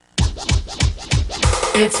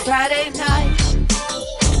It's Friday night,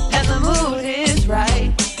 and the mood is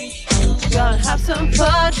right. Gonna have some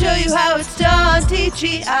fun, show you how it's done,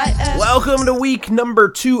 TGIF. Welcome to week number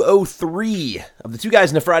 203 of the Two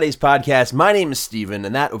Guys in the Fridays podcast. My name is Steven,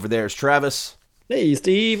 and that over there is Travis. Hey,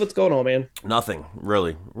 Steve, what's going on, man? Nothing,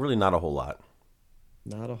 really not a whole lot.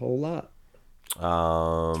 Not a whole lot.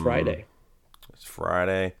 It's Friday. It's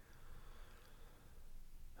Friday.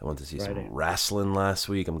 I went to see some wrestling last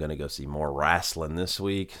week. I'm going to go see more wrestling this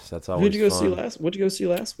week. So that's always What'd you go fun. see last? What'd you go see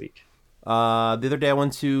last week? The other day I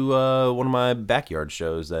went to one of my backyard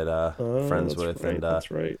shows that friends with. Right, and that's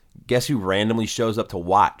right. Guess who randomly shows up to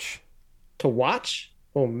watch? To watch?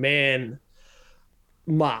 Oh, man.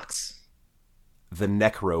 Mox. The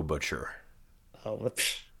Necro Butcher. Oh,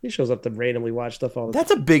 he shows up to randomly watch stuff all the time. That's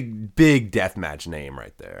a big deathmatch name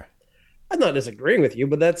right there. I'm not disagreeing with you,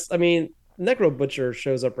 but Necro Butcher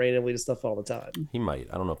shows up randomly to stuff all the time. He might.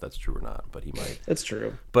 I don't know if that's true or not, but he might. That's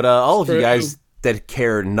true. But all of you guys that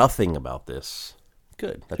care nothing about this,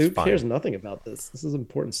 good. That's fine. Who cares nothing about this? This is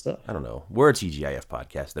important stuff. I don't know. We're a TGIF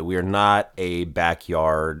podcast. That we are not a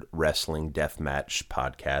backyard wrestling deathmatch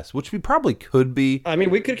podcast, which we probably could be. I mean,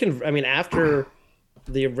 we could. After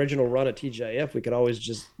the original run of TGIF, we could always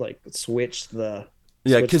just switch the.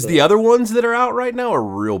 Yeah, because the other ones that are out right now are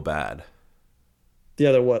real bad. The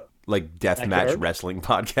other what? Like deathmatch wrestling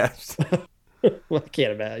podcasts. Well, I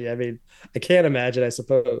can't imagine. I can't imagine, I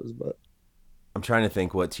suppose, but I'm trying to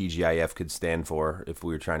think what TGIF could stand for if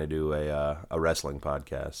we were trying to do a wrestling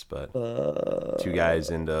podcast. But two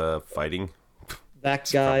guys into fighting. That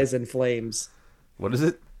guy's in flames. What is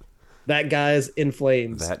it? That guy's in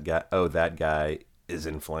flames. That guy. Oh, that guy is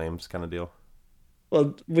in flames, kind of deal.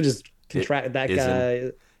 Well, we'll just contract that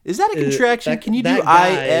guy. Is that a contraction? Can you do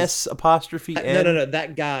IS apostrophe N? No.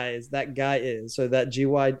 That guy is. So that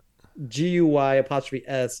GUY apostrophe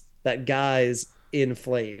S, that guy's in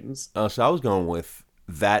flames. Oh, so I was going with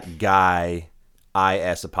that guy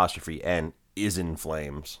IS apostrophe N is in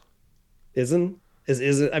flames. Isn't? Isn't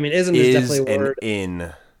is definitely a word.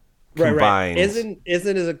 In Right. Isn't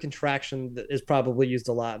is a contraction that is probably used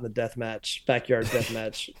a lot in the backyard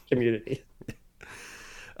deathmatch community.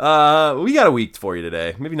 We got a week for you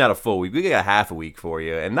today. Maybe not a full week. We got half a week for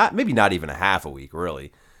you, and maybe not even a half a week,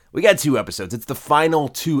 really. We got 2 episodes. It's the final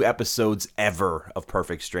 2 episodes ever of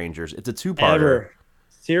Perfect Strangers. It's a 2-parter. Ever.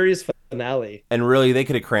 Series finale. And really, they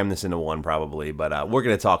could have crammed this into 1 probably, but we're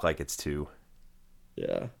going to talk like it's 2.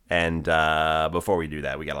 Yeah. And before we do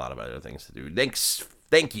that, we got a lot of other things to do.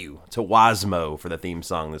 Thank you to Wasmo for the theme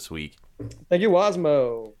song this week. Thank you,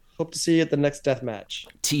 Wasmo. Hope to see you at the next deathmatch.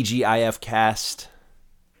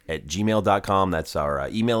 TGIFcast@gmail.com. That's our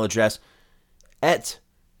email address. At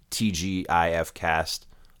TGIFcast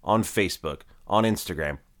on Facebook, on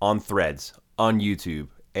Instagram, on Threads, on YouTube,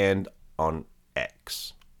 and on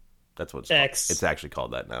X. That's what it's called. It's actually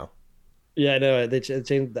called that now. Yeah, I know. They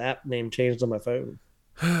changed the app name. Changed on my phone.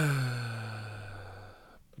 Yeah,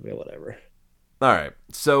 whatever. All right.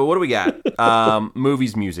 So what do we got?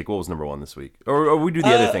 Movies, music. What was number 1 this week? Or we do the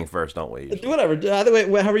other thing first, don't we? Whatever. Either way,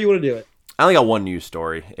 however you want to do it. I only got 1 news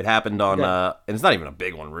story. It happened on, and it's not even a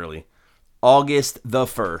big one, really. August the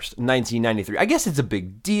 1st, 1993. I guess it's a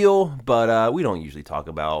big deal, but we don't usually talk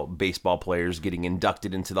about baseball players getting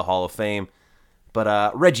inducted into the Hall of Fame.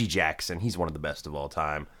 But Reggie Jackson, he's one of the best of all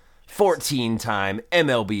time. 14-time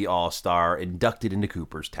MLB All-Star, inducted into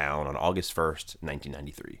Cooperstown on August 1st,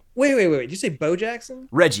 1993. Wait. Did you say Bo Jackson?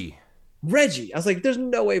 Reggie. I was like, there's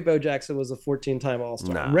no way Bo Jackson was a 14-time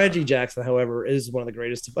All-Star. Nah. Reggie Jackson, however, is one of the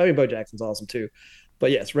greatest. I mean, Bo Jackson's awesome too.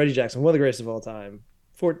 But yes, Reggie Jackson, one of the greatest of all time.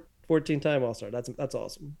 14-time All-Star. That's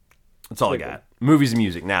awesome. That's all I got. Movies and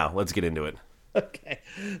music. Now, let's get into it. Okay.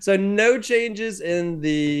 So no changes in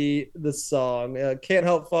the song. Can't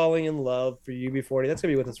Help Falling in Love for UB40. That's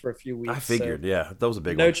going to be with us for a few weeks. I figured, yeah. That was a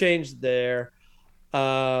big one. No change there.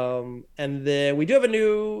 And then we do have a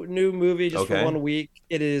new movie just for 1 week.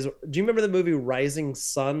 It is. Do you remember the movie Rising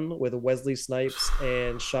Sun with Wesley Snipes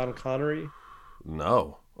and Sean Connery?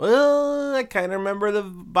 No. Well, I kind of remember the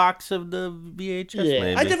box of the VHS. Yeah,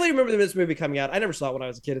 maybe. I definitely remember this movie coming out. I never saw it when I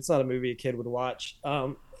was a kid. It's not a movie a kid would watch.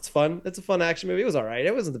 It's fun. It's a fun action movie. It was all right.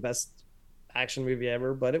 It wasn't the best action movie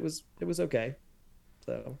ever, but it was okay.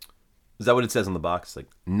 So. Is that what it says on the box? Like,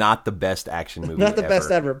 not the best action movie Not the best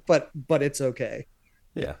ever, but it's okay.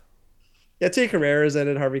 Yeah. Yeah, Tia Carrera's in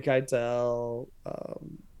it, Harvey Keitel.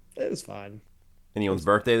 It was fine. Anyone's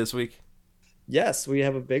birthday this week? Yes, we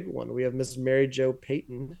have a big one. We have Mrs. Mary Jo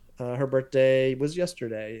Payton. Her birthday was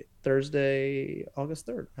yesterday, Thursday, August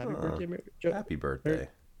 3rd. Happy birthday, Mary Jo. Happy birthday.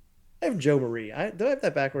 I have Joe Marie. Do I have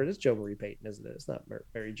that backward? It's Joe Marie Payton, isn't it? It's not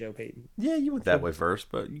Mary Jo Payton. Yeah, you went that way first,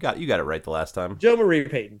 but you got it right the last time. Joe Marie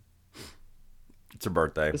Payton. It's her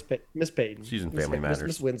birthday. Miss Payton. She's in Family Matters.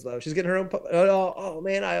 Miss Winslow. She's getting her own pop. Oh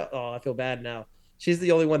man, I feel bad now. She's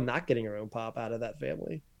the only one not getting her own pop out of that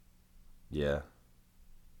family. Yeah.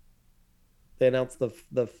 They announced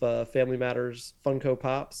the Family Matters Funko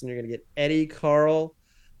Pops, and you're gonna get Eddie, Carl,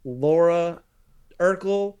 Laura,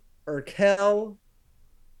 Urkel,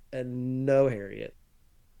 and no Harriet.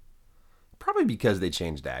 Probably because they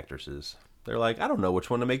changed actresses. They're like, I don't know which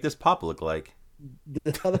one to make this pop look like.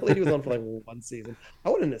 The other lady was on for like one season. I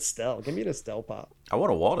want an Estelle. Give me an Estelle pop. I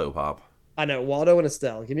want a Waldo pop. I know, Waldo and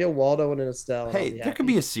Estelle. Give me a Waldo and an Estelle. Hey, there could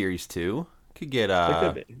be a series too. Could get There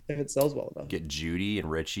could be if it sells well enough. Get Judy and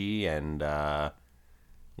Richie and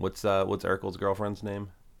what's Urkel's girlfriend's name?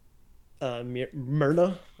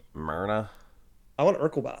 Myrna. Myrna. I want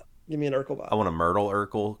Urkelbot. Give me an Urkelbot. I want a Myrtle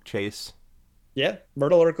Urkel chase. Yeah,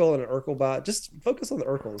 Myrtle Urkel and an Urkelbot. Just focus on the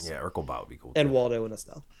Urkels. Yeah, Urkelbot would be cool. And too. Waldo and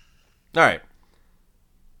Estelle. All right.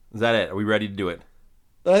 Is that it? Are we ready to do it?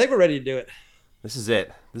 I think we're ready to do it. This is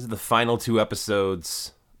it. This is the final 2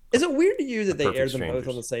 episodes. Is it weird to you that they aired them Strangers. both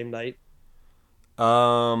on the same night?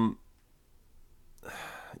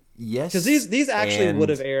 Yes. Because these actually would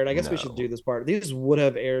have aired. I guess we should do this part. These would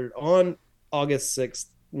have aired on August 6th,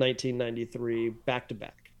 1993, back to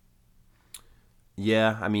back.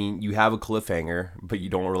 Yeah, I mean, you have a cliffhanger, but you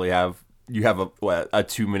don't really have. You have a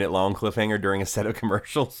 2-minute long cliffhanger during a set of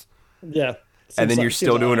commercials. Yeah. And then you're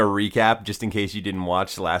still doing a recap just in case you didn't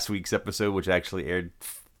watch last week's episode, which actually aired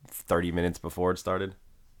 30 minutes before it started.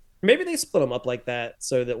 Maybe they split them up like that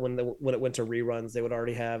so that when it went to reruns, they would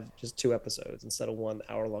already have just 2 episodes instead of 1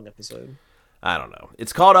 hour-long episode. I don't know.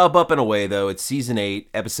 It's called Up and Away, though. It's season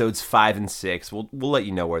 8, episodes 5 and 6. We'll let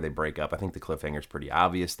you know where they break up. I think the cliffhanger's pretty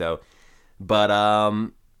obvious, though. But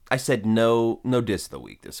I said no diss of the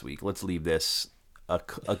week this week. Let's leave this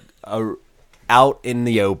out in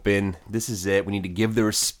the open. This is it. We need to give the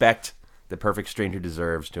respect the Perfect Stranger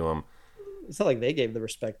deserves to him. It's not like they gave the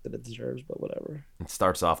respect that it deserves, but whatever. It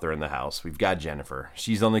starts off there in the house. We've got Jennifer.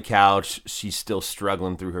 She's on the couch. She's still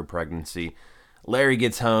struggling through her pregnancy. Larry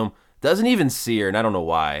gets home, doesn't even see her, and I don't know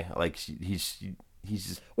why. Like he's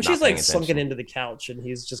just she's like sunken into the couch, and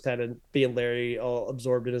he's just kind of being Larry, all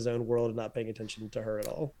absorbed in his own world and not paying attention to her at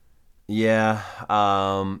all. Yeah.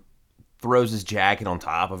 Throws his jacket on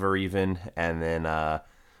top of her even, and then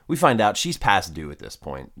we find out she's past due at this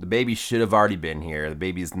point. The baby should have already been here. The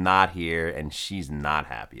baby's not here, and she's not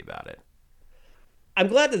happy about it. I'm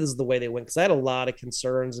glad that this is the way they went, because I had a lot of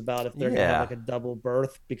concerns about if they're going to have like a double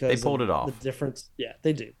birth, because they pulled it off. The difference. Yeah,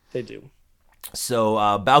 they do.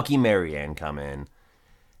 So Balky and Marianne come in,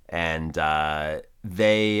 and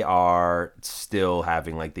they are still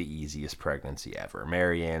having like the easiest pregnancy ever.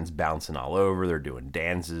 Marianne's bouncing all over. They're doing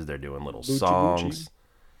dances. They're doing little songs.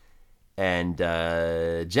 And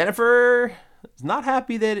Jennifer is not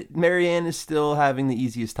happy that Marianne is still having the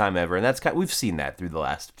easiest time ever. And we've seen that through the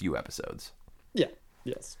last few episodes. Yeah.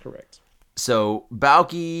 Yes, correct. So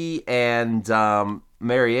Balky and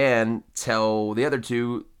Marianne tell the other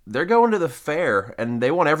two they're going to the fair, and they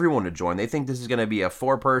want everyone to join. They think this is going to be a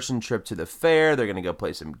 4-person trip to the fair. They're going to go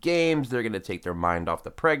play some games. They're going to take their mind off the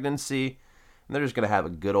pregnancy, and they're just going to have a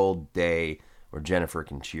good old day where Jennifer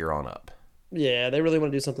can cheer on up. Yeah, they really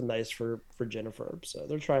want to do something nice for Jennifer, so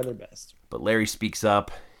they're trying their best. But Larry speaks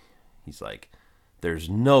up. He's like, there's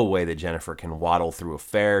no way that Jennifer can waddle through a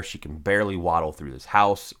fair. She can barely waddle through this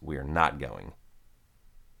house. We are not going.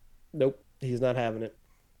 Nope, he's not having it.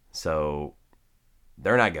 So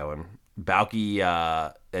they're not going. Balky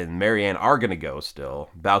and Marianne are going to go still.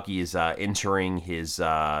 Balky is entering his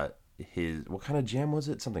what kind of jam was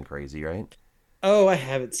it? Something crazy, right? Oh, I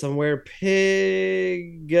have it somewhere.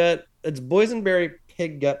 Pig gut. It's boysenberry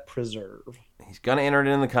pig gut preserve. He's going to enter it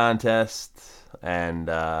in the contest, and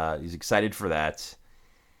he's excited for that.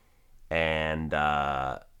 And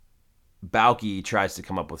Balky tries to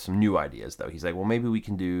come up with some new ideas, though. He's like, well, maybe we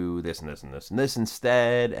can do this and this and this and this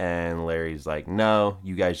instead. And Larry's like, no,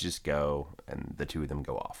 you guys just go. And the two of them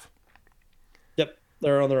go off. Yep,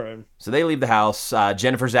 they're on their own. So they leave the house.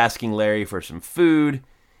 Jennifer's asking Larry for some food.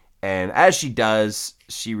 And as she does,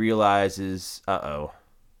 she realizes, uh-oh,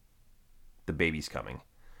 the baby's coming.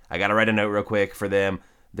 I got to write a note real quick for them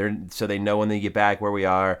so they know when they get back where we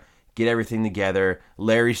are. Get everything together.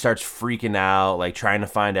 Larry starts freaking out, like trying to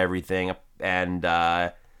find everything. And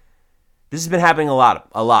this has been happening a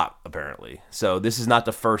lot, apparently. So this is not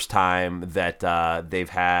the first time that they've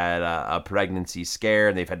had a pregnancy scare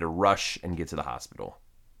and they've had to rush and get to the hospital.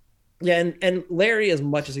 Yeah, and Larry, as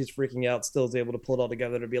much as he's freaking out, still is able to pull it all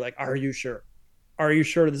together to be like, are you sure? are you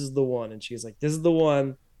sure this is the one? And she's like, this is the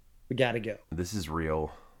one. We got to go. This is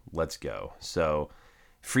real. Let's go. So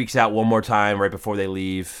freaks out one more time right before they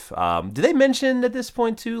leave. Did they mention at this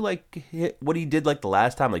point too, like what he did like the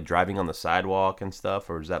last time, like driving on the sidewalk and stuff,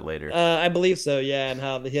 or is that later? I believe so, yeah, and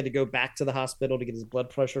how he had to go back to the hospital to get his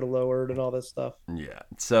blood pressure lowered and all this stuff. Yeah.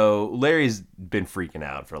 So Larry's been freaking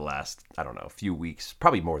out for the last, I don't know, few weeks,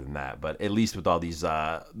 probably more than that, but at least with all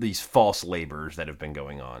these false labors that have been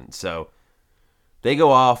going on. So they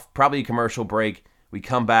go off, probably a commercial break. We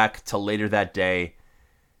come back to later that day.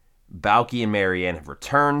 Balky and Marianne have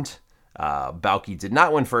returned. Balky did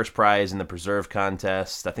not win first prize in the preserve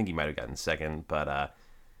contest. I think he might have gotten second, but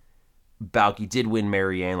Balky did win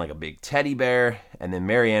Marianne like a big teddy bear. And then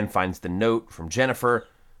Marianne finds the note from Jennifer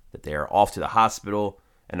that they are off to the hospital.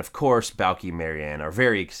 And of course, Balky and Marianne are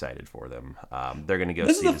very excited for them. They're going to go.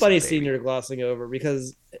 This see is a funny scene you're glossing over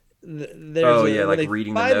because there's like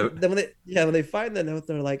reading the note. Then when they find the note,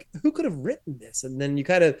 they're like, "Who could have written this?" And then you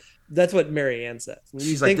kind of that's what Marianne says.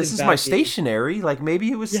 She's like, "This is my stationery. Like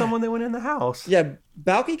maybe it was someone that went in the house." Yeah,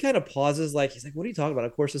 Balky kind of pauses, like he's like, "What are you talking about?"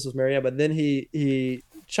 Of course, this was Marianne, but then he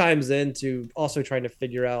chimes in to also trying to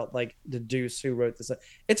figure out, like, deduce who wrote this.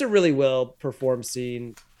 It's a really well performed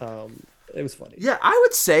scene. It was funny. Yeah, I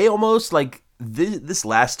would say almost like this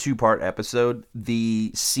last 2-part episode,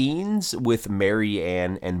 the scenes with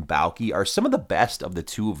Marianne and Balky are some of the best of the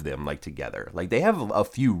two of them, like, together. Like, they have a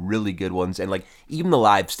few really good ones, and, like, even the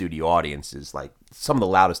live studio audience is, like, some of the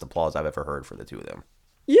loudest applause I've ever heard for the two of them.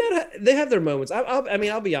 Yeah, they have their moments. I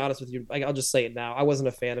mean, I'll be honest with you. I'll just say it now. I wasn't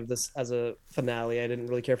a fan of this as a finale. I didn't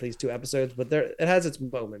really care for these 2 episodes, but it has its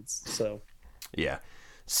moments, so. Yeah.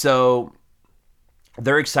 So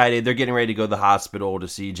they're excited. They're getting ready to go to the hospital to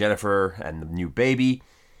see Jennifer and the new baby.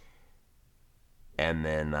 And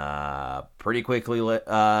then pretty quickly,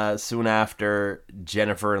 soon after,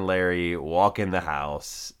 Jennifer and Larry walk in the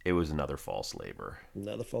house. It was another false labor.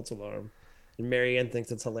 Another false alarm. And Marianne thinks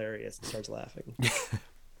it's hilarious and starts laughing.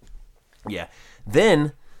 Yeah.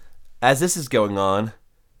 Then, as this is going on,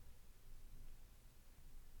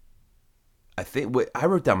 I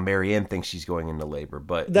wrote down Marianne thinks she's going into labor,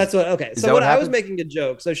 but that's what. Okay, so I was making a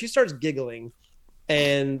joke. So she starts giggling,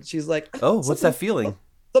 and she's like, "Oh, what's that feeling?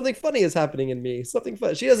 Something funny is happening in me. Something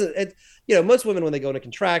fun." She doesn't. Most women when they go into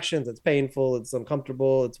contractions, it's painful, it's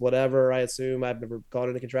uncomfortable, it's whatever. I assume I've never gone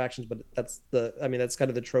into contractions, but that's kind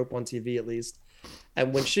of the trope on TV at least.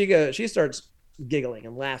 And when she starts giggling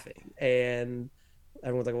and laughing, and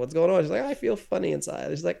everyone's like, "What's going on?" She's like, "I feel funny inside."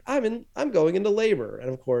 And she's like, "I'm going into labor,"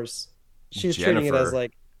 and of course. She's treating it as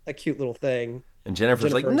like a cute little thing. And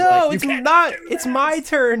Jennifer's like, "No, it's not. It's my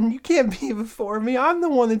turn. You can't be before me. I'm the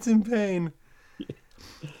one that's in pain."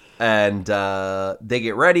 And they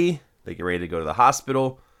get ready. They get ready to go to the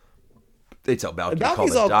hospital. They tell Balky to call the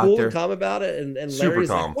doctor. Balky's all cool and calm about it. And Larry's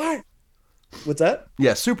like, "What? What's that?"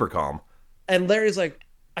 Yeah, super calm. And Larry's like,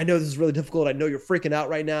 "I know this is really difficult. I know you're freaking out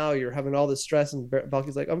right now. You're having all this stress." And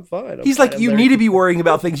Balky's like, "I'm fine." He's like, "You need to be worrying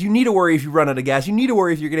about things. You need to worry if you run out of gas. You need to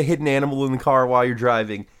worry if you're going to hit an animal in the car while you're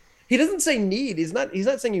driving." He doesn't say need. He's not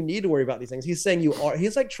saying you need to worry about these things. He's saying you are.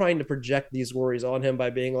 He's like trying to project these worries on him by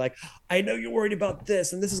being like, "I know you're worried about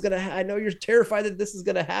this, and this is gonna. I know you're terrified that this is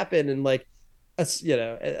gonna happen." And like,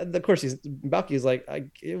 and of course, Balky's like, I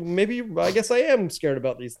guess I am scared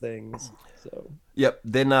about these things. So. Yep.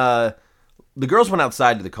 Then the girls went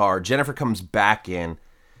outside to the car. Jennifer comes back in,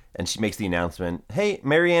 and she makes the announcement, "Hey,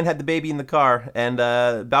 Marianne had the baby in the car, and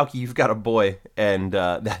Balky, you've got a boy, and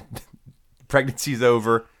that pregnancy's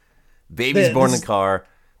over. Baby's born in the car."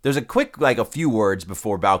 There's a quick, like, a few words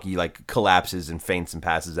before Balky, like, collapses and faints and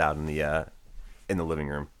passes out in the living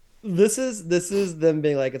room. This is them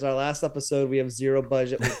being like, "It's our last episode. We have zero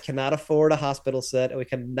budget. We cannot afford a hospital set, and we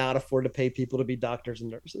cannot afford to pay people to be doctors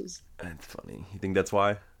and nurses." That's funny. You think that's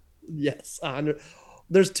why? Yes, 100.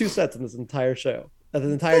 There's 2 sets in this entire show. The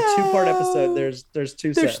entire 2-part episode. There's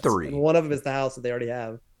 2 sets. There's 3. And one of them is the house that they already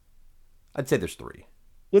have. I'd say there's 3.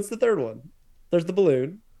 What's the third one? There's the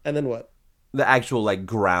balloon, and then what? The actual, like,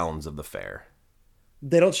 grounds of the fair.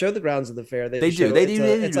 They don't show the grounds of the fair. They do.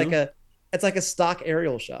 It's like a stock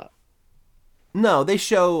aerial shot. No, they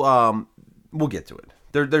show. We'll get to it.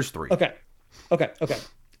 There's 3. Okay.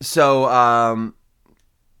 So,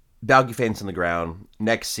 Balky faints on the ground.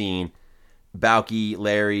 Next scene, Balky,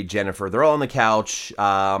 Larry, Jennifer, they're all on the couch.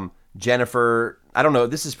 Jennifer, I don't know,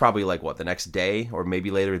 this is probably like what, the next day or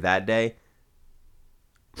maybe later that day?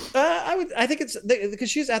 I think it's because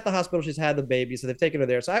she's at the hospital. She's had the baby, so they've taken her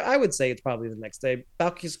there. So I would say it's probably the next day.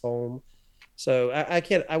 Balky's home, so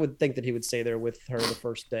I would think that he would stay there with her the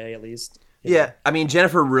first day at least. Yeah, I mean,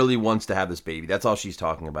 Jennifer really wants to have this baby. That's all she's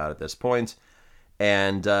talking about at this point.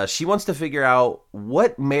 And she wants to figure out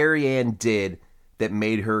what Marianne did that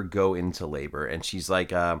made her go into labor. And she's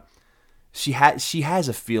like, she has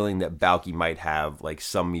a feeling that Balky might have like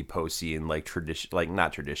some Myposian like tradition, like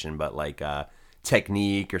not tradition, but like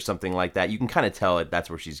technique or something like that. You can kind of tell it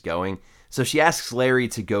that's where she's going. So she asks Larry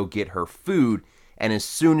to go get her food, and as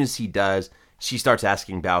soon as he does, she starts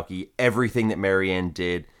asking Balky everything that Marianne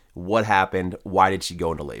did, what happened, why did she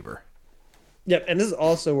go into labor. Yep, and this is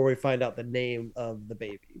also where we find out the name of the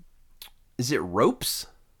baby. Is it Ropes?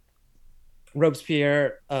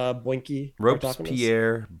 Robespierre Boinky.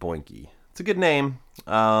 Robespierre Boinky. It's a good name.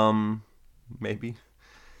 Maybe.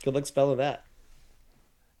 Good luck spelling that.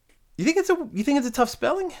 You think it's a tough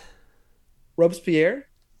spelling? Robespierre?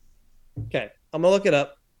 Okay, I'm gonna look it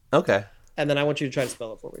up. Okay. And then I want you to try to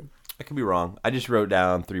spell it for me. I could be wrong. I just wrote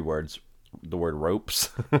down 3 words. The word ropes.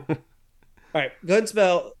 All right, go ahead and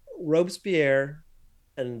spell Robespierre,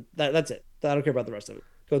 and that's it. I don't care about the rest of it.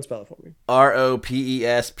 Go ahead and spell it for me.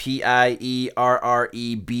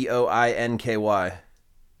 Ropespierreboinky.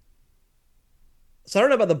 So I don't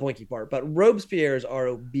know about the Boinky part, but Robespierre is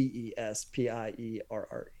Robespierre.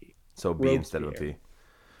 So B instead of a P.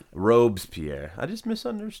 Robespierre. I just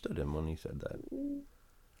misunderstood him when he said that.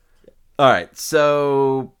 All right,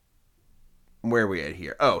 so where are we at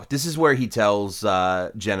here? Oh, this is where he tells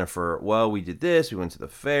Jennifer, well, we did this. We went to the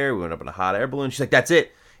fair. We went up in a hot air balloon. She's like, that's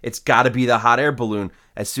it. It's got to be the hot air balloon.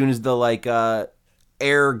 As soon as the like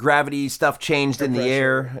air gravity stuff changed in the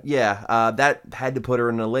air, that had to put her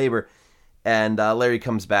into labor. And Larry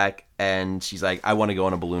comes back, and she's like, I want to go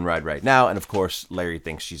on a balloon ride right now. And, of course, Larry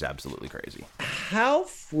thinks she's absolutely crazy. How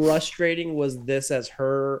frustrating was this as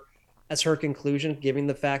her conclusion, given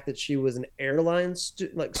the fact that she was an airline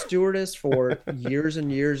stewardess for years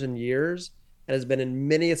and years and years, and has been in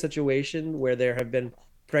many a situation where there have been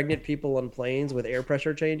pregnant people on planes with air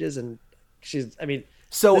pressure changes, and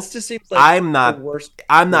so this just seems like I'm not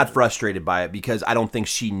thing. frustrated by it because I don't think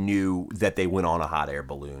she knew that they went on a hot air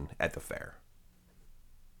balloon at the fair.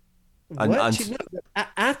 What?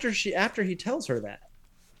 After he tells her that.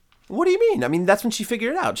 What do you mean? I mean, that's when she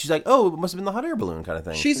figured it out. She's like, oh, it must have been the hot air balloon kind of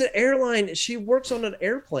thing. She's an airline. She works on an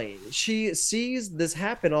airplane. She sees this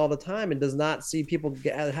happen all the time and does not see people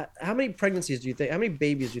get. How many pregnancies do you think? How many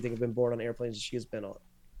babies do you think have been born on airplanes that she has been on?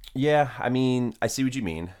 Yeah, I mean, I see what you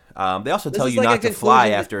mean. They also tell you not to fly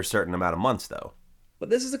after a certain amount of months, though. But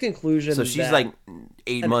this is a conclusion. So she's like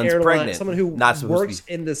 8 months pregnant. Someone who works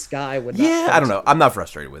in the sky would not. Yeah, I don't know. I'm not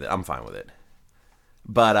frustrated with it. I'm fine with it.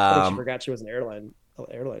 But she forgot she was an airline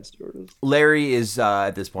stewardess. Larry is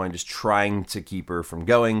at this point just trying to keep her from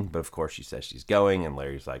going, but of course she says she's going, and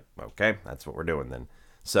Larry's like, okay, that's what we're doing then.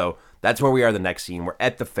 So that's where we are the next scene. We're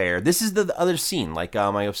at the fair. This is the other scene, like I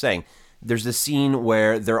was saying. There's this scene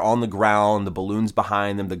where they're on the ground, the balloon's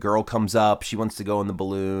behind them, the girl comes up, she wants to go in the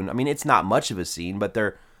balloon. I mean, it's not much of a scene, but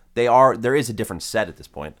there is a different set at this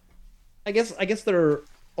point. I guess they're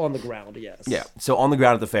on the ground, yes. Yeah, so on the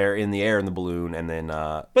ground at the fair, in the air in the balloon, and then...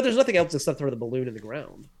 but there's nothing else except for the balloon in the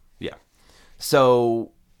ground. Yeah.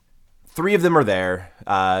 So 3 of them are there,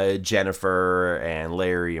 Jennifer and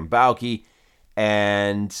Larry and Balky,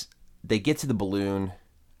 and they get to the balloon,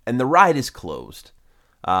 and the ride is closed.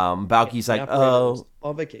 Balky's like, oh,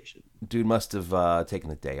 on vacation. Dude must have taken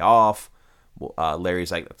the day off.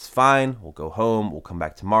 Larry's like, that's fine. We'll go home. We'll come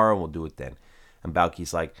back tomorrow. We'll do it then. And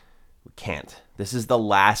Balky's like, we can't. This is the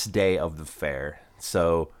last day of the fair.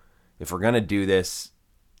 So if we're going to do this,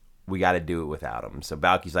 we got to do it without him. So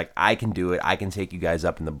Balky's like, I can do it. I can take you guys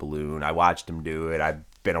up in the balloon. I watched him do it. I've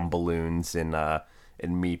been on balloons in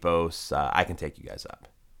Mypos. I can take you guys up.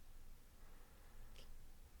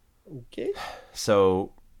 Okay.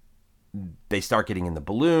 So they start getting in the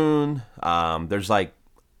balloon. There's like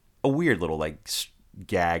a weird little like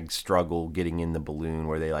gag struggle getting in the balloon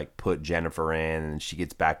where they like put Jennifer in and she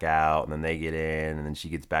gets back out and then they get in and then she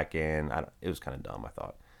gets back in. It was kind of dumb, I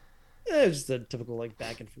thought. It was just a typical like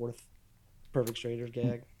back and forth perfect strangers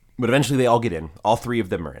gag. But eventually they all get in. All 3 of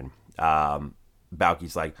them are in.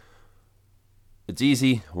 Balky's like, it's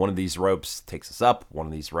easy. One of these ropes takes us up. One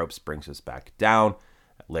of these ropes brings us back down.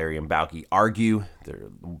 Larry and Balky argue.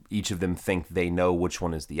 Each of them think they know which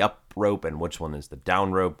one is the up rope and which one is the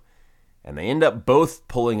down rope. And they end up both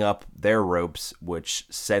pulling up their ropes, which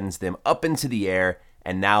sends them up into the air.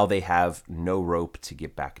 And now they have no rope to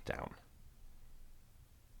get back down.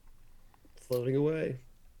 Floating away.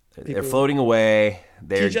 They're floating away.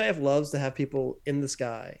 TGIF loves to have people in the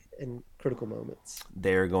sky in critical moments.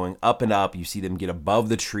 They're going up and up. You see them get above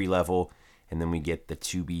the tree level. And then we get the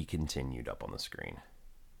to be continued up on the screen.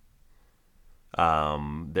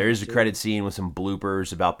 There is a credit scene with some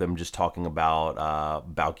bloopers about them just talking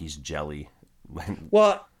about Balky's jelly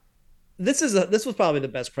Well, this was probably the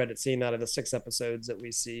best credit scene out of the 6 episodes that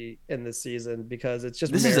we see in this season because it's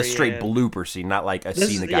just This is a straight blooper scene, not like a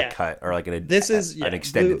scene that got cut or like an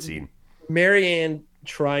extended scene. Marianne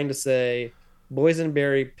trying to say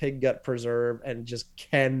boysenberry pig gut preserve and just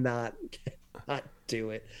cannot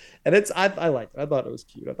do it. And I liked it. I thought it was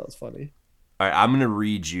cute. I thought it was funny. All right, I'm gonna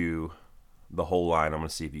read you the whole line. I'm gonna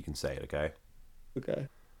see if you can say it. Okay. Okay.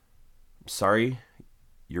 Sorry,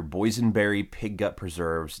 your boysenberry pig gut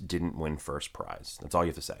preserves didn't win first prize. That's all you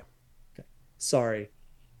have to say. Okay. Sorry,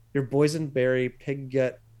 your boysenberry pig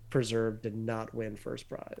gut preserve did not win first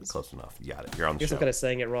prize. Close enough. You got it. You're on the show. I'm kind of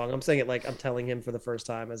saying it wrong. I'm saying it like I'm telling him for the first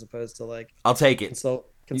time as opposed to like. I'll take it.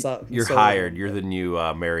 You're hired. You're the new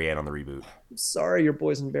Marianne on the reboot. I'm sorry, your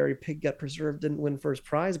boysenberry pig gut preserve didn't win first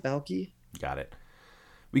prize, Balky. Got it.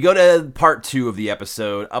 We go to part 2 of the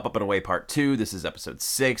episode, Up and Away part 2. This is episode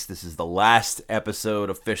 6. This is the last episode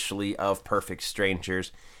officially of Perfect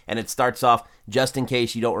Strangers. And it starts off, just in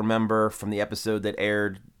case you don't remember from the episode that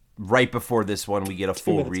aired right before this one, we get a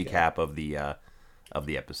full recap of the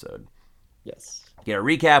episode. Yes. Get our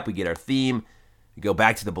recap, we get our theme, we go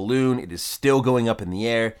back to the balloon. It is still going up in the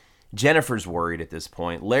air. Jennifer's worried at this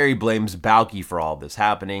point. Larry blames Balky for all this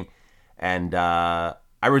happening. And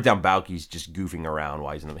I wrote down Balky's just goofing around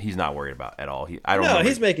while he's not worried about at all.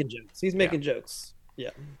 He's making jokes. He's making jokes.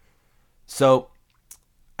 Yeah. So,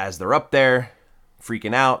 as they're up there,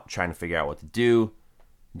 freaking out, trying to figure out what to do,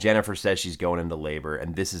 Jennifer says she's going into labor,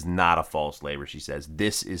 and this is not a false labor. She says,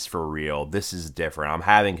 this is for real. This is different. I'm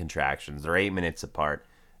having contractions. They're 8 minutes apart.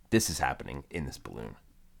 This is happening in this balloon.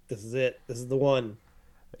 This is it. This is the one.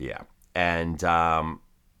 Yeah. And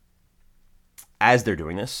as they're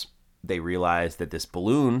doing this, they realize that this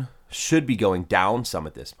balloon should be going down some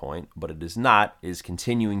at this point, but it is not. It is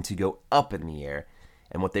continuing to go up in the air.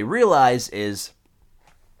 And what they realize is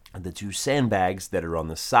the 2 sandbags that are on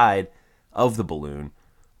the side of the balloon,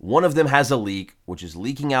 one of them has a leak, which is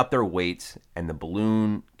leaking out their weight, and the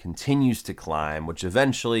balloon continues to climb, which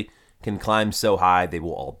eventually can climb so high they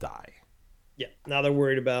will all die. Yeah, now they're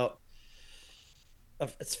worried about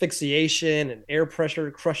asphyxiation and air pressure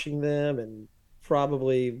crushing them and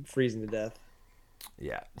probably freezing to death.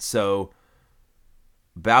 Yeah. So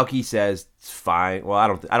Balky says it's fine. Well,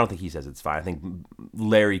 I don't think he says it's fine. I think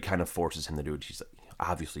Larry kind of forces him to do it. She's like,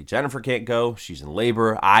 obviously Jennifer can't go. She's in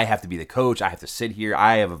labor. I have to be the coach. I have to sit here.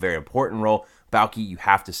 I have a very important role. Balky, you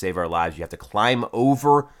have to save our lives. You have to climb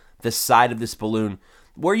over the side of this balloon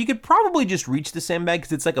where you could probably just reach the sandbag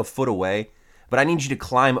because it's like a foot away. But I need you to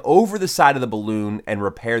climb over the side of the balloon and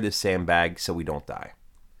repair this sandbag so we don't die.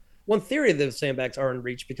 One theory of those sandbags are in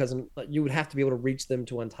reach because you would have to be able to reach them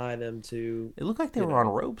to untie them to... It looked like they were on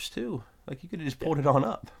ropes too. Like you could have just pulled it on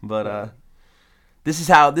up. But this is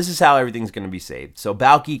how everything's going to be saved. So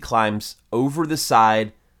Balky climbs over the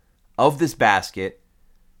side of this basket,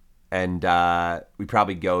 and we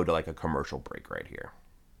probably go to like a commercial break right here.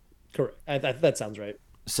 Correct. That sounds right.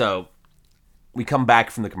 So we come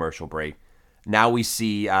back from the commercial break. Now we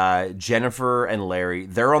see Jennifer and Larry.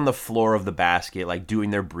 They're on the floor of the basket, like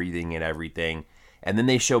doing their breathing and everything. And then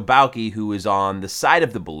they show Balky, who is on the side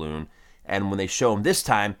of the balloon. And when they show him this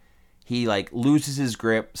time, he like loses his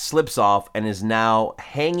grip, slips off, and is now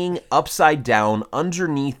hanging upside down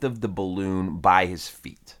underneath of the balloon by his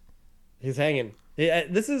feet. He's hanging.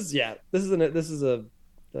 This is the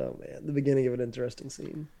beginning of an interesting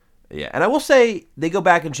scene. Yeah, and I will say they go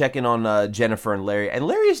back and check in on Jennifer and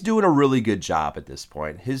Larry's doing a really good job at this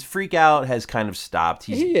point. His freak out has kind of stopped.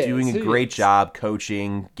 He's doing a great job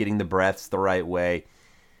coaching, getting the breaths the right way.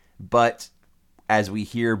 But as we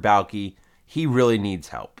hear Balky, he really needs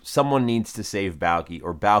help. Someone needs to save Balky,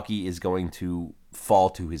 or Balky is going to fall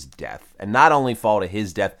to his death. And not only fall to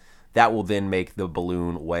his death, that will then make the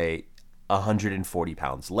balloon weigh 140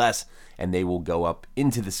 pounds less, and they will go up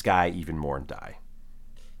into the sky even more and die.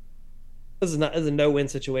 This is a no-win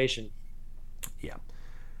situation. Yeah.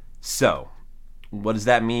 So, what does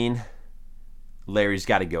that mean? Larry's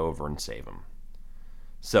got to go over and save him.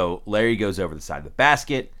 So, Larry goes over the side of the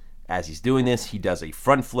basket. As he's doing this, he does a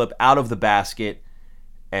front flip out of the basket,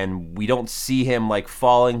 and we don't see him like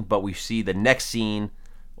falling, but we see the next scene,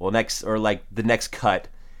 the next cut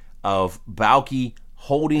of Balky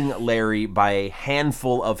holding Larry by a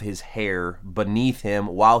handful of his hair beneath him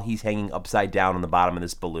while he's hanging upside down on the bottom of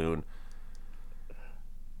this balloon.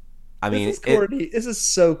 I mean, this is corny. This is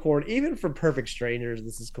so corny. Even for Perfect Strangers,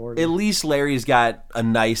 this is corny. At least Larry's got a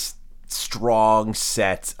nice, strong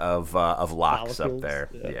set of locks up there.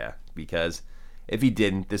 Yeah, because if he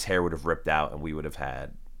didn't, this hair would have ripped out, and we would have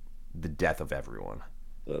had the death of everyone.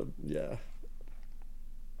 Yeah.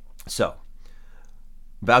 So,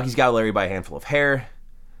 Balky's got Larry by a handful of hair.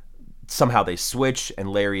 Somehow they switch, and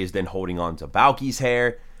Larry is then holding on to Balky's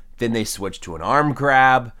hair. Then they switch to an arm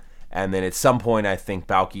grab, and then at some point, I think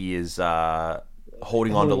Balky is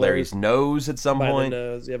holding on to Larry's nose at some point. By the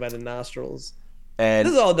nose, by the nostrils. And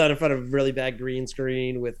this is all done in front of really bad green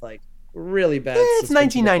screen with like really bad. It's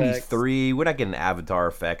 1993. Effects. We're not getting Avatar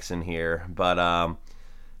effects in here, but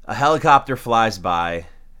a helicopter flies by,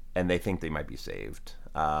 and they think they might be saved.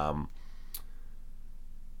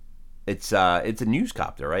 It's a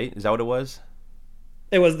newscopter, right? Is that what it was?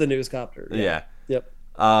 It was the newscopter. Yeah. Yep.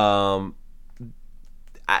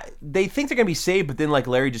 They think they're gonna be saved, but then like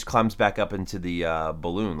Larry just climbs back up into the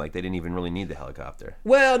balloon. Like they didn't even really need the helicopter.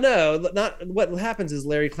 Well, no, not. What happens is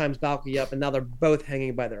Larry climbs Balky up, and now they're both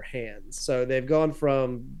hanging by their hands. So they've gone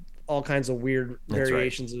from all kinds of weird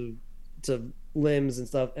variations to limbs and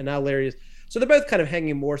stuff, and now Larry is. So they're both kind of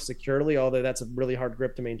hanging more securely, although that's a really hard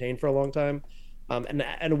grip to maintain for a long time.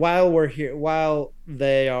 And while we're here, while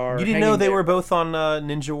they are, you didn't know they were both on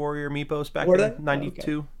Ninja Warrior Meepos back in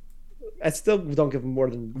 '92. Okay. I still don't give them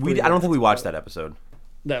more than. I don't think we watched that episode.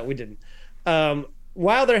 No, we didn't.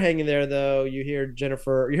 While they're hanging there, though, you hear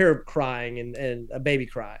her crying and a baby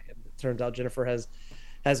cry. And it turns out Jennifer has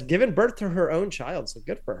given birth to her own child, so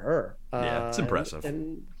good for her. Yeah, it's impressive.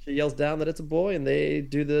 And she yells down that it's a boy, and they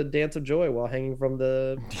do the dance of joy while hanging from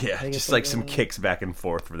the. Yeah, just like some kicks back and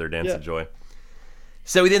forth for their dance of joy.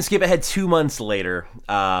 So we then skip ahead 2 months later.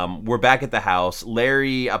 We're back at the house.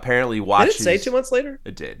 Larry apparently watches. Did it say 2 months later?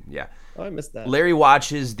 It did, yeah. Oh, I missed that. Larry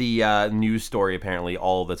watches the news story apparently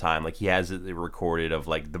all the time. Like he has it recorded of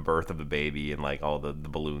like the birth of the baby and like all the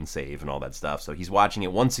balloon save and all that stuff. So he's watching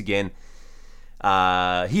it once again.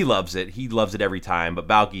 He loves it. He loves it every time. But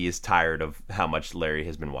Balky is tired of how much Larry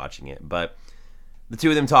has been watching it. But the two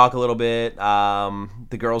of them talk a little bit.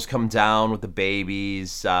 The girls come down with the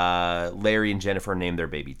babies. Larry and Jennifer name their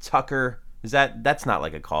baby Tucker. That's not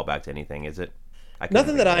like a callback to anything, is it?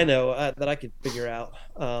 Nothing that I know that I could figure out.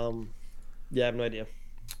 Yeah, I have no idea.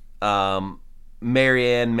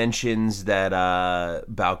 Marianne mentions that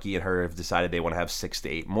Balky and her have decided they want to have 6 to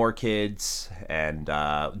 8 more kids, and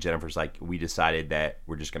Jennifer's like, we decided that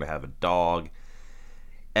we're just going to have a dog.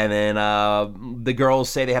 And then the girls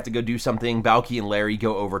say they have to go do something. Balky and Larry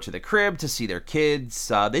go over to the crib to see their kids.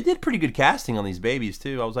 They did pretty good casting on these babies,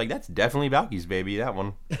 too. I was like, that's definitely Balky's baby, that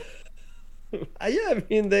one. Yeah, I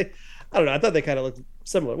mean, I don't know. I thought they kind of looked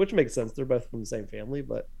similar, which makes sense. They're both from the same family,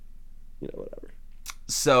 but, whatever.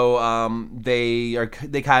 So they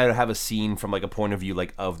kind of have a scene from like a point of view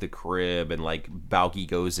like of the crib, and like Balky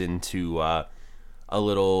goes into a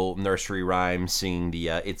little nursery rhyme singing the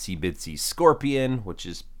Itsy Bitsy Scorpion, which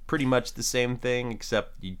is pretty much the same thing,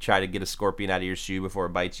 except you try to get a scorpion out of your shoe before it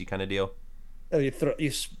bites you kind of deal. Oh, you throw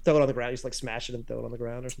it on the ground. You just like smash it and throw it on the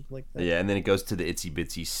ground or something like that. Yeah, and then it goes to the Itsy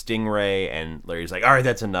Bitsy Stingray, and Larry's like, all right,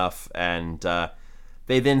 that's enough. And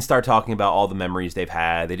they then start talking about all the memories they've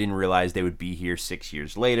had. They didn't realize they would be here 6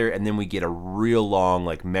 years later, and then we get a real long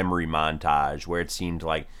like memory montage where it seemed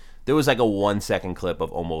like there was like a 1-second clip of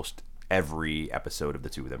almost every episode of the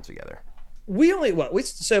two of them together.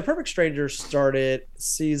 So Perfect Strangers started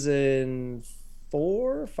season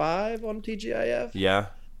 4 or 5 on TGIF. Yeah.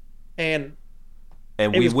 And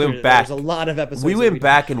we went back. There's a lot of episodes. We went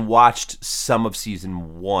back and watched some of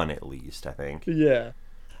season 1 at least, I think. Yeah.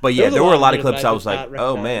 But yeah, there were a lot of clips I was like,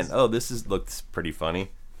 oh man, this looks pretty funny.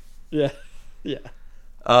 Yeah. Yeah.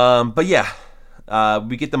 But yeah,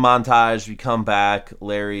 we get the montage, we come back,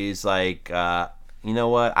 Larry's like, you know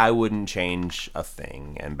what, I wouldn't change a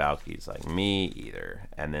thing. And Balky's like, me either.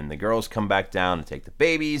 And then the girls come back down to take the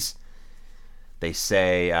babies. They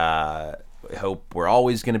say, I hope we're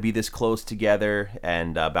always going to be this close together.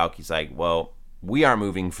 And Balky's like, well, we aren't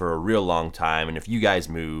moving for a real long time, and if you guys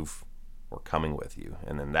move, we're coming with you.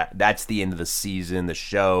 And then that's the end of the season, the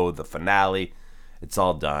show, the finale. It's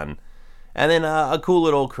all done. And then a cool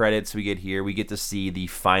little credits we get here. We get to see the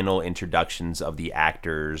final introductions of the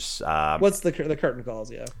actors. What's the curtain calls,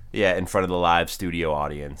 yeah. Yeah, in front of the live studio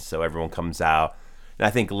audience. So everyone comes out. And I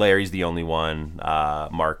think Larry's the only one.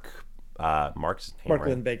 Mark's name, Mark right?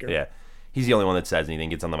 Lynn Baker. Yeah. He's the only one that says anything,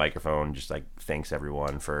 gets on the microphone, just like thanks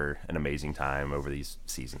everyone for an amazing time over these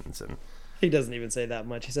seasons. And he doesn't even say that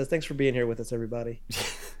much. He says, thanks for being here with us, everybody.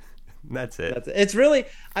 That's it. It's really,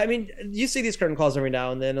 I mean, you see these curtain calls every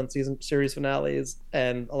now and then on series finales,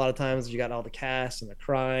 and a lot of times you got all the cast and they're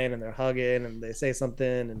crying and they're hugging and they say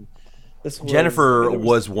something. And Jennifer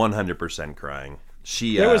was 100% crying.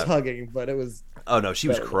 There was hugging, but it was. Oh no, she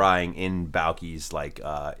was crying in Balky's like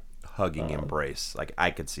hugging embrace. Like I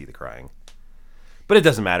could see the crying, but it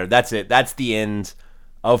doesn't matter. That's it. That's the end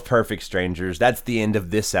of Perfect Strangers. That's the end of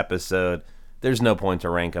this episode. there's no point to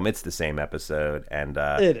rank them. It's the same episode, and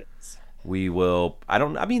It is. we will.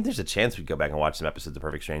 I mean, there's a chance we go back and watch some episodes of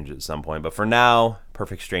Perfect Strangers at some point, but for now,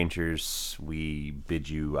 Perfect Strangers, we bid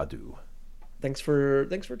you adieu. Thanks for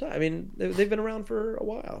time. I mean, they've been around for a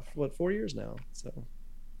while. What, 4 years now? So,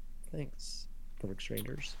 thanks, Perfect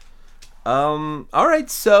Strangers. All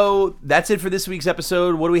right, so that's it for this week's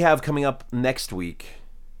episode. What do we have coming up next week?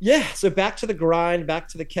 Yeah, so back to the grind, back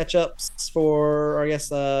to the catch-ups for, I guess,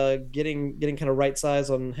 getting kind of right size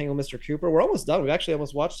on Hang on Mr. Cooper. We're almost done. We've actually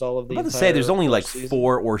almost watched all of the I'm about to say there's only like season.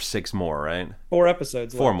 4 or 6 more, right? 4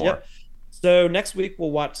 episodes. 4 left. more. Yep. So next week we'll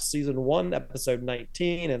watch season 1, episode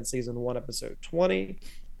 19, and season 1, episode 20.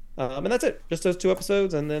 And that's it. Just those 2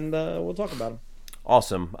 episodes, and then we'll talk about them.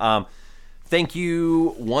 Awesome. Thank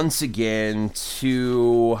you once again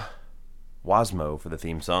to Wasmo for the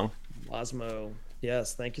theme song. Osmo.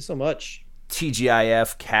 Yes, thank you so much.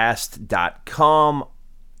 TGIFcast.com.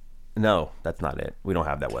 No, that's not it. We don't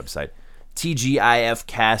have that website.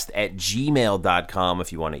 TGIFcast@gmail.com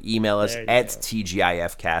if you want to email us at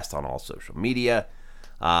TGIFcast on all social media.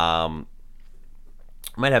 Might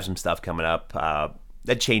have some stuff coming up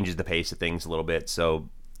that changes the pace of things a little bit, so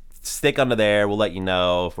stick under there. We'll let you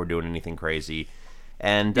know if we're doing anything crazy.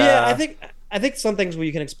 And I think some things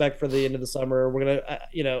you can expect for the end of the summer. We're gonna,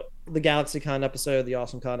 the GalaxyCon episode, the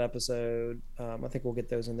AwesomeCon episode. I think we'll get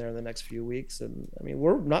those in there in the next few weeks. And I mean,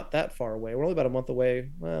 we're not that far away. We're only about a month away.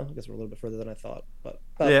 Well, I guess we're a little bit further than I thought. But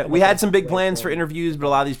yeah, we had some big plans for interviews, but a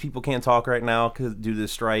lot of these people can't talk right now due to the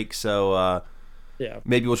strike. So yeah,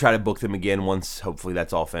 maybe we'll try to book them again once hopefully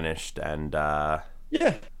that's all finished. And yeah,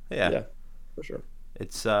 for sure.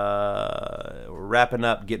 It's we're wrapping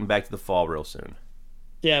up, getting back to the fall real soon.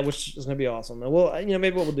 Yeah, which is gonna be awesome. And we'll,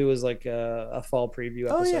 maybe what we'll do is like a fall preview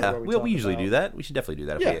episode. Oh yeah, where we usually do that. We should definitely do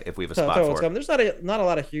that if we have a spot for it. There's not a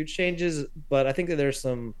lot of huge changes, but I think that there's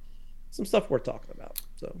some stuff worth talking about.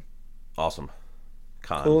 So awesome.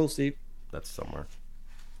 Con. Cool, Steve. That's somewhere.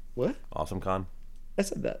 What? Awesome Con. I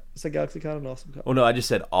said that. I said GalaxyCon and AwesomeCon. Oh no, I just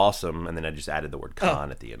said awesome, and then I just added the word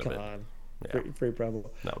con at the end of it. Yeah. Free promo.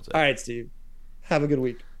 That was it. All right, Steve. Have a good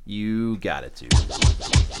week. You got it, too.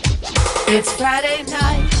 It's Friday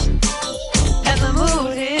night, and the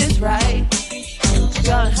mood is right.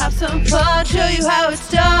 Gonna have some fun, show you how it's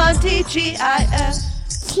done. TGIF.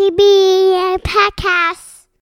 TBA podcast.